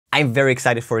I'm very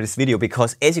excited for this video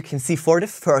because as you can see, for the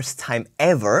first time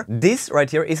ever, this right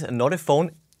here is not a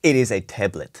phone, it is a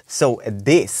tablet. So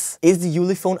this is the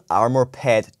Ulefone Armor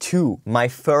Pad 2, my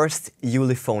first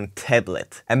Ulefone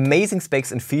tablet. Amazing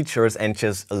specs and features, and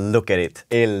just look at it.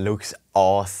 It looks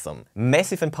awesome.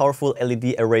 Massive and powerful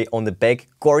LED array on the back,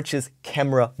 gorgeous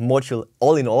camera module,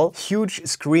 all in all. Huge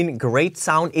screen, great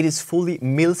sound. It is fully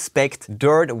mil-specced,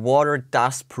 dirt, water,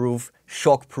 dust proof,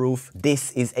 shock proof.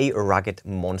 This is a rugged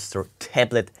monster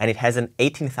tablet and it has an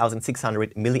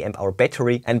 18,600 milliamp hour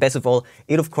battery. And best of all,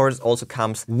 it of course also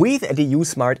comes with the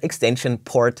uSmart extension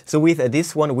port. So with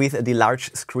this one, with the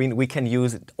large screen, we can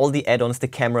use all the add-ons, the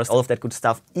cameras, all of that good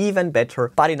stuff even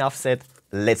better. But enough said,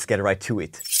 let's get right to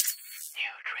it.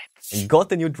 Got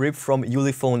the new drip from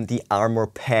Ulefone, the Armor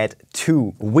Pad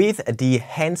 2, with the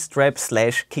hand strap /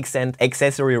 kickstand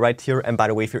accessory right here. And by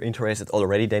the way, if you're interested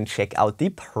already, then check out the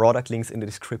product links in the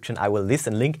description. I will list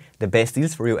and link the best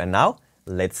deals for you. And now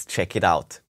let's check it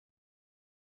out.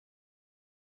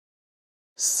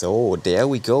 So there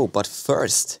we go, but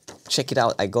first, check it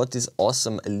out. I got this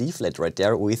awesome leaflet right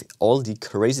there with all the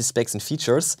crazy specs and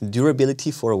features,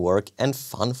 durability for work and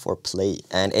fun for play.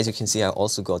 And as you can see, I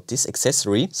also got this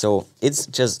accessory. So it's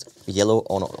just yellow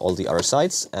on all the other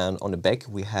sides, and on the back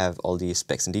we have all the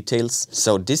specs and details.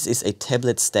 So this is a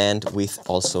tablet stand with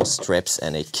also straps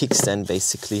and a kickstand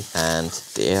basically. And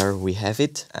there we have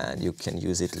it, and you can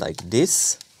use it like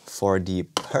this for the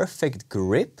perfect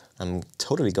grip. I'm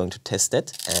totally going to test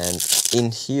that. And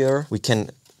in here we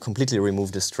can completely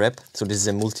remove the strap. So this is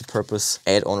a multi-purpose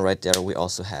add-on right there. We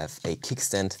also have a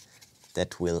kickstand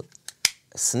that will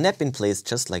snap in place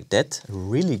just like that.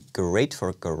 Really great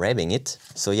for grabbing it.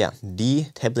 So yeah, the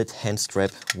tablet hand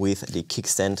strap with the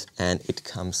kickstand, and it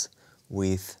comes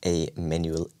with a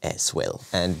manual as well.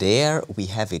 And there we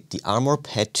have it, the Armor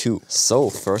Pad 2. So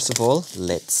first of all,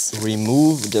 let's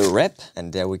remove the wrap,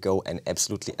 and there we go, an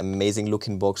absolutely amazing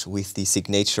looking box with the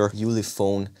signature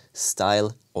Ulefone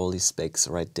style. All these specs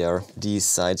right there. These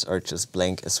sides are just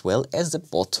blank as well as the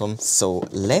bottom. So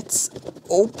let's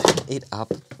open it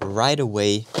up right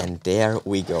away, and there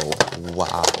we go.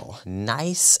 Wow,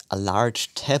 nice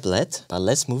large tablet. But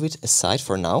let's move it aside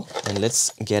for now, and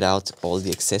let's get out all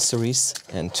the accessories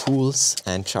and tools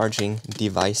and charging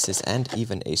devices and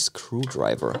even a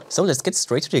screwdriver. So let's get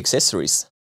straight to the accessories.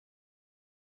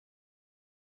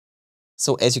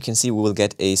 So as you can see, we will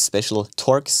get a special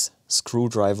Torx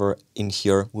screwdriver in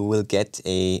here. We will get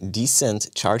a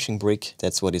decent charging brick.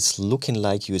 That's what it's looking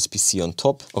like. USB-C on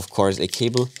top. Of course, a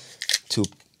cable to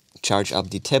charge up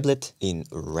the tablet in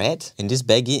red. In this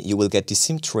baggie, you will get the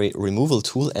SIM tray removal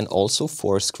tool and also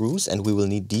 4 screws. And we will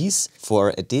need these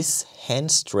for this hand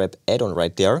strap add-on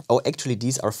right there. Oh, actually,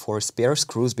 these are 4 spare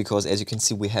screws because as you can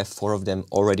see, we have 4 of them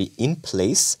already in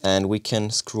place. And we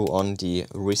can screw on the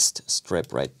wrist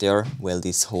strap right there. Well,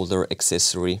 this holder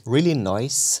accessory, really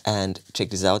nice. And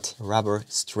check this out, rubber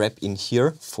strap in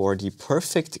here for the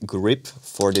perfect grip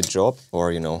for the job,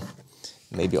 or you know,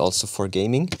 maybe also for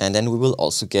gaming. And then we will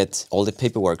also get all the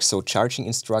paperwork, so charging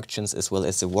instructions as well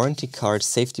as the warranty card,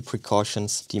 safety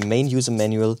precautions, the main user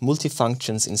manual,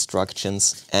 multifunctions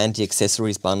instructions, and the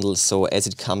accessories bundle. So as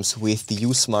it comes with the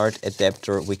uSmart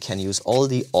adapter, we can use all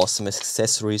the awesome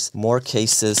accessories, more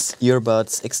cases,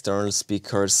 earbuds, external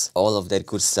speakers, all of that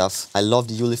good stuff. I love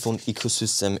the Ulefone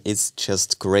ecosystem, it's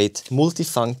just great.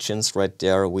 Multifunctions right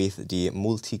there with the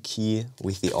multi-key,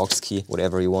 with the aux key,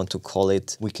 whatever you want to call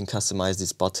it. We can customize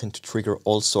this button to trigger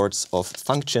all sorts of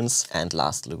functions. And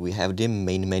lastly, we have the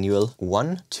main manual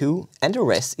 1, 2, and the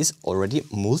rest is already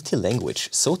multi-language.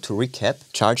 So to recap,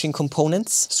 charging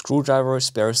components, screwdriver,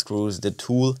 spare screws, the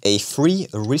tool, a free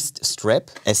wrist strap,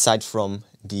 aside from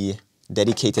the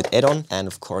dedicated add-on, and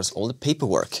of course all the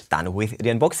paperwork. Done with the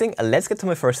unboxing, let's get to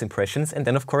my first impressions and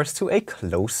then of course to a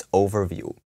close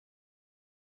overview.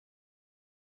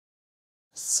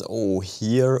 So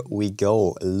here we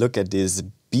go. Look at this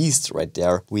beast right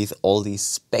there with all these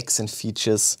specs and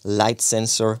features, light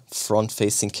sensor,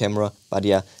 front-facing camera. But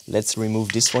yeah, let's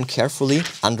remove this one carefully.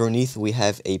 Underneath we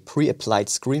have a pre-applied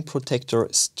screen protector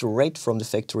straight from the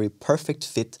factory, perfect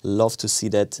fit, love to see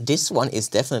that. This one is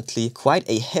definitely quite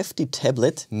a hefty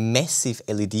tablet, massive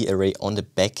LED array on the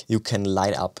back. You can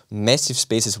light up massive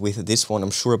spaces with this one, I'm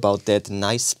sure about that.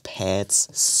 Nice pads,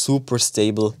 super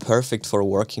stable, perfect for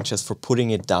working, just for putting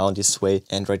it down this way.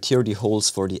 And right here the holes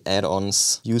for the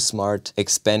add-ons, uSmart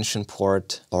expansion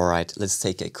port. All right, let's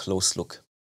take a close look.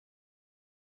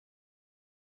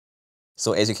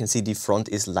 So as you can see, the front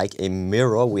is like a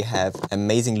mirror. We have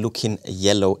amazing looking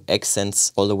yellow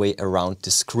accents all the way around the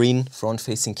screen.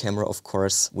 Front-facing camera, of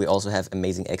course. We also have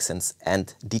amazing accents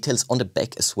and details on the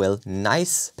back as well.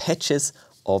 Nice patches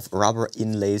of rubber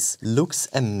inlays. Looks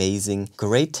amazing,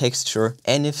 great texture,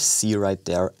 NFC right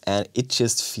there, and it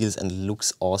just feels and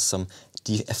looks awesome.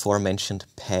 The aforementioned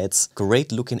pads,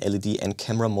 great looking LED and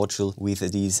camera module with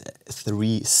these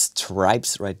 3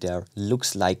 stripes right there.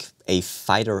 Looks like a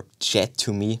fighter jet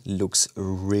to me, looks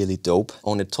really dope.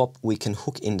 On the top we can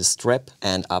hook in the strap,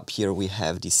 and up here we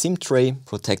have the SIM tray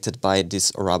protected by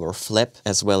this rubber flap,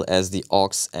 as well as the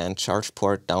aux and charge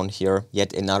port down here.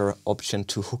 Yet another option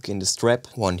to hook in the strap,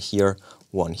 one here,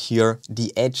 one here.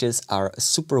 The edges are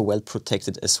super well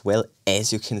protected as well,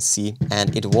 as you can see,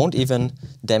 and it won't even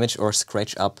damage or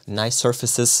scratch up nice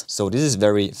surfaces. So this is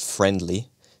very friendly,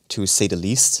 to say the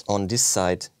least. On this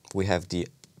side we have the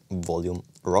volume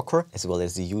rocker, as well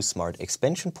as the uSmart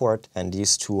expansion port, and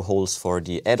these 2 holes for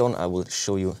the add-on I will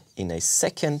show you in a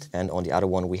second. And on the other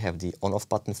one we have the on-off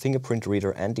button, fingerprint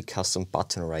reader, and the custom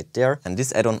button right there. And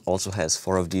this add-on also has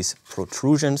 4 of these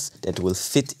protrusions that will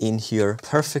fit in here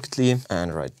perfectly,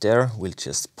 and right there will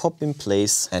just pop in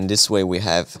place. And this way we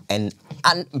have an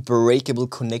unbreakable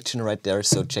connection right there,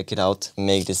 so check it out.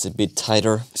 Make this a bit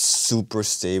tighter, super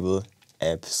stable,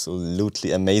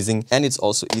 absolutely amazing. And it's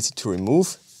also easy to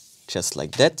remove, just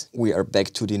like that. We are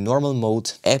back to the normal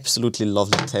mode. Absolutely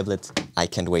lovely tablet. I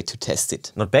can't wait to test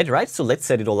it. Not bad, right? So let's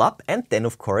set it all up and then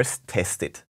of course test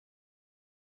it.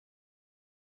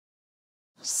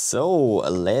 So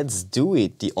let's do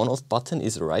it. The on-off button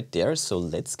is right there, so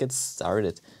let's get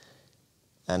started.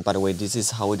 And by the way, this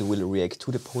is how it will react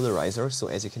to the polarizer. So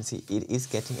as you can see, it is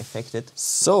getting affected.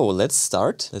 So let's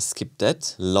start. Let's skip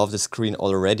that. Love the screen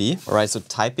already. All right, so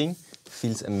typing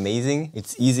feels amazing.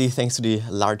 It's easy thanks to the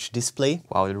large display.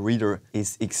 Wow, the reader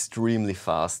is extremely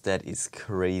fast. That is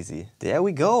crazy. There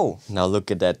we go. Now look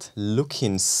at that.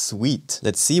 Looking sweet.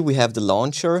 Let's see, we have the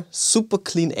launcher. Super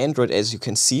clean Android, as you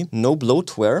can see. No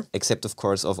bloatware, except of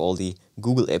course of all the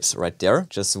Google apps right there.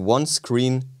 Just one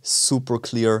screen, super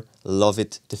clear. Love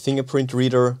it. The fingerprint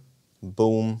reader,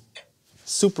 boom.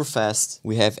 Super fast.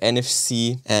 We have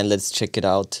NFC, and let's check it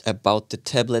out. About the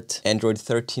tablet, Android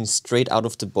 13 straight out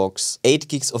of the box. 8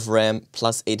 gigs of RAM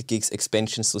plus 8 gigs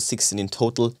expansion, so 16 in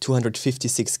total.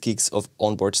 256 gigs of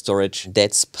onboard storage.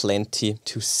 That's plenty,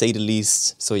 to say the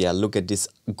least. So yeah, look at this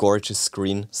gorgeous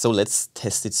screen. So let's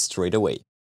test it straight away.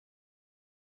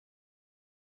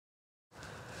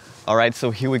 Alright,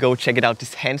 so here we go, check it out.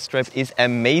 This hand strap is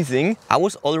amazing. I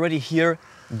was already here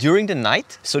during the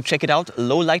night, so check it out,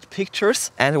 low light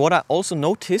pictures. And what I also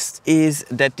noticed is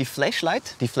that the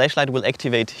flashlight will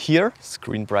activate here,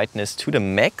 screen brightness to the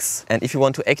max. And if you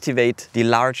want to activate the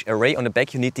large array on the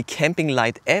back, you need the camping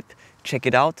light app. Check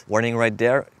it out, warning right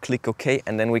there, click OK,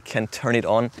 and then we can turn it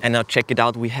on. And now check it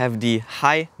out, we have the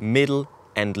high, middle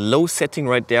and low setting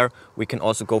right there. We can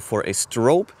also go for a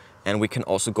strobe, and we can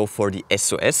also go for the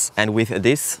SOS. And with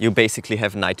this, you basically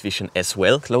have night vision as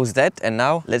well. Close that, and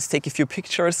now let's take a few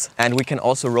pictures. And we can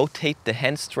also rotate the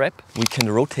hand strap. We can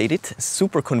rotate it,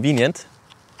 super convenient.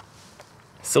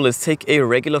 So let's take a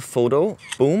regular photo,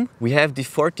 boom. We have the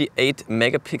 48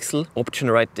 megapixel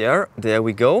option right there. There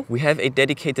we go. We have a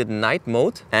dedicated night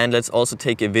mode, and let's also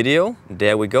take a video.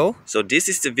 There we go. So this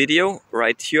is the video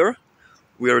right here.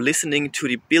 We are listening to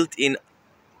the built-in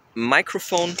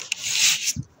microphone.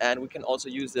 And we can also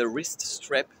use the wrist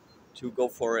strap to go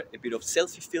for a bit of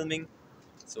selfie filming.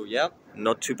 So yeah,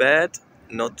 not too bad,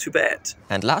 not too bad.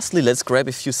 And lastly, let's grab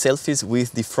a few selfies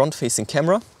with the front-facing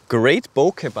camera. Great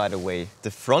bokeh, by the way.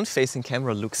 The front-facing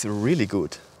camera looks really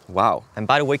good. Wow. And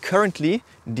by the way, currently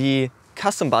the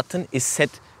custom button is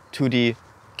set to the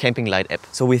camping light app.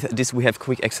 So with this, we have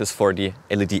quick access for the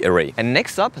LED array. And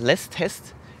next up, let's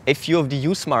test a few of the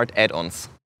uSmart add-ons.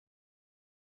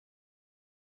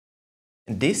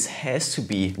 This has to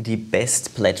be the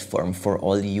best platform for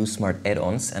all the uSmart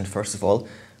add-ons, and first of all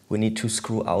we need to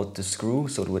screw out the screw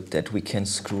so that we can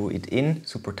screw it in.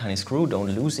 Super tiny screw,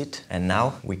 don't lose it. And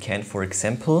now we can, for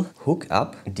example, hook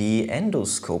up the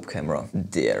endoscope camera.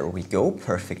 There we go,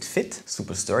 perfect fit,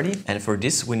 super sturdy. And for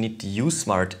this we need the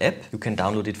uSmart app. You can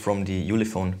download it from the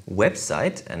Ulefone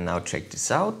website. And now check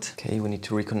this out. Okay, we need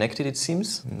to reconnect it, it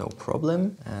seems. No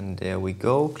problem. And there we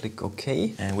go, click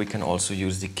OK. And we can also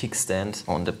use the kickstand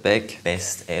on the back.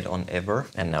 Best add-on ever.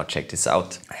 And now check this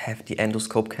out. I have the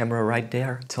endoscope camera right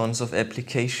there. Tons of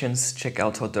applications. Check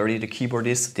out how dirty the keyboard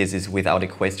is. This is without a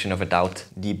question of a doubt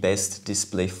the best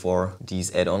display for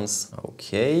these add-ons.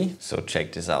 Okay, so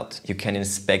check this out. You can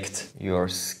inspect your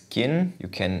skin. You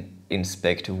can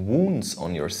inspect wounds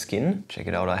on your skin. Check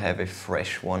it out, I have a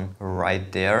fresh one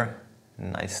right there.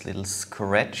 Nice little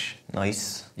scratch.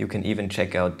 Nice. You can even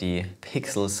check out the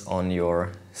pixels on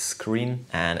your screen.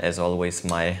 And as always,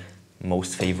 my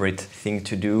most favorite thing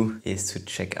to do is to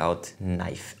check out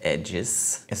knife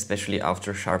edges, especially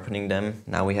after sharpening them.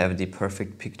 Now we have the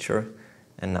perfect picture.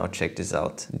 And now check this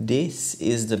out. This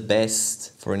is the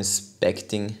best for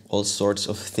inspecting all sorts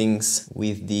of things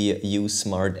with the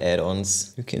uSmart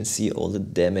add-ons. You can see all the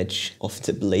damage of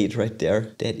the blade right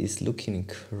there. That is looking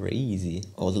crazy.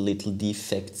 All the little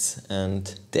defects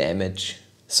and damage.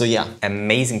 So yeah,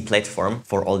 amazing platform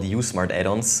for all the uSmart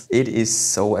add-ons. It is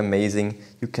so amazing.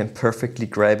 You can perfectly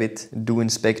grab it, do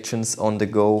inspections on the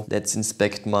go. Let's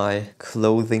inspect my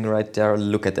clothing right there.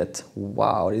 Look at that.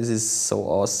 Wow, this is so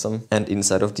awesome. And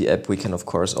inside of the app, we can of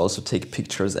course also take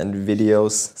pictures and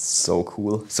videos. So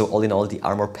cool. So all in all, the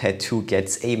Armor Pad 2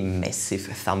 gets a massive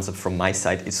thumbs up from my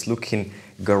side. It's looking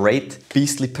great,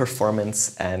 beastly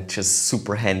performance and just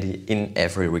super handy in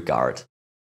every regard.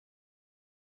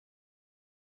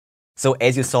 So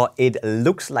as you saw, it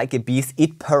looks like a beast,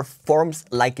 it performs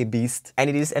like a beast,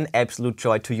 and it is an absolute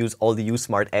joy to use all the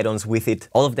uSmart add-ons with it.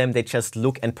 All of them, they just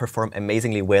look and perform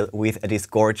amazingly well with this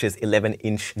gorgeous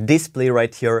 11-inch display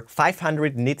right here.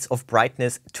 500 nits of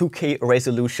brightness, 2K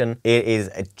resolution. It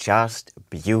is just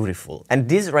beautiful. And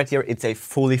this right here, it's a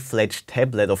fully fledged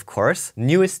tablet, of course.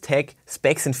 Newest tech,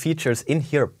 specs and features in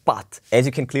here, but as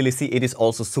you can clearly see, it is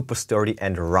also super sturdy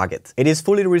and rugged. It is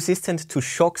fully resistant to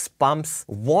shocks, bumps,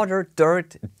 water,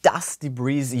 dirt, dust,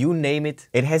 debris, you name it.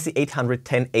 It has the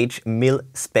 810H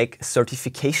mil-spec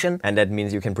certification, and that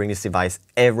means you can bring this device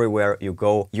everywhere you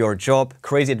go. Your job,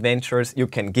 crazy adventures, you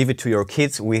can give it to your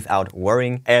kids without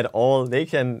worrying at all. They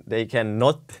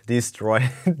cannot destroy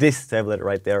this tablet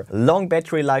right there. Long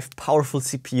battery life, powerful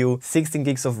CPU, 16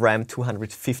 gigs of RAM,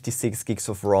 256 gigs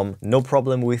of ROM. No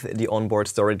problem with the onboard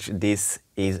storage. This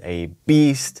is a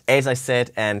beast, as I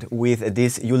said, and with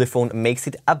this Ulefone makes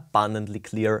it abundantly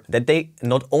clear that they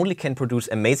not only can produce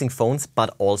amazing phones,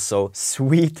 but also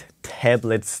sweet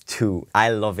tablets too. I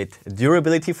love it.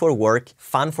 Durability for work,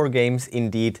 fun for games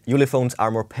indeed. Ulefone's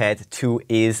Armor Pad 2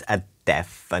 is a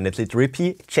definitely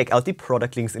trippy. Check out the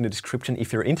product links in the description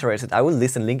if you're interested. I will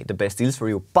list and link the best deals for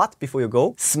you. But before you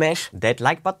go, smash that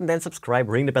like button, then subscribe,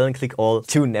 ring the bell and click all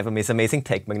to never miss amazing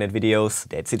Tech Magnet videos.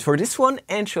 That's it for this one,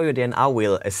 and show you then I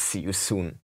will see you soon.